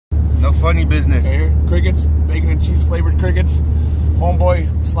a funny business. Here, crickets, bacon and cheese flavored crickets.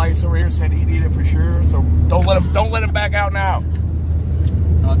 Homeboy Slice over here said he'd eat it for sure. So don't let him back out now.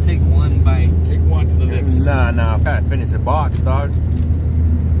 I'll take one bite. Take one to the lips. Nah, I gotta finish the box, dog.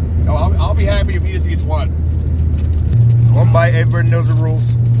 No, I'll be happy if he just eats one. One bite, everybody knows the rules.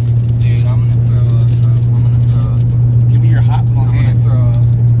 Dude, I'm gonna throw Give me your hot little hand.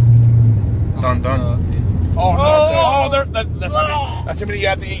 Dun. Oh, no. That's something you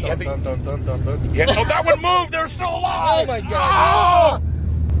have to eat. You have to eat. Yeah, no, that one moved. They're still alive. Oh my god.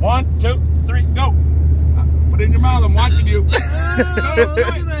 Oh. 1, 2, 3, go. Put it in your mouth. I'm watching you. Look at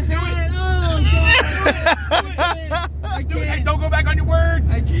the head. Oh god. I can't. Hey, don't go back on your word.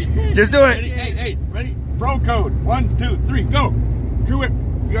 I can't. Just do it. Ready? Hey, ready? Pro code. 1, 2, 3, go. Chew it.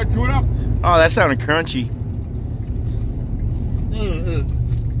 You gotta chew it up. Oh, that sounded crunchy.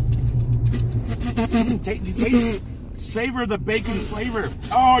 Taste, savor the bacon flavor.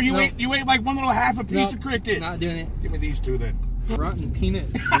 Oh, you ate like one little half a piece of cricket. Not doing it. Give me these two then. Rotten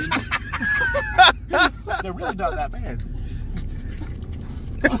peanuts, dude. They're really not that bad.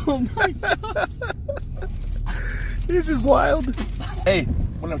 Oh my god. This is wild. Hey,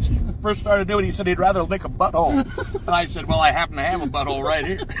 when I first started doing it, he said he'd rather lick a butthole. And I said, well, I happen to have a butthole right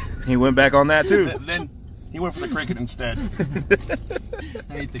here. He went back on that too. Then he went for the cricket instead.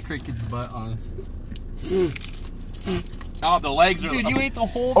 I ate the cricket's butt on. Oh, the legs are... Dude, you ate the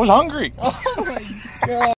whole... I was hungry. Oh my god.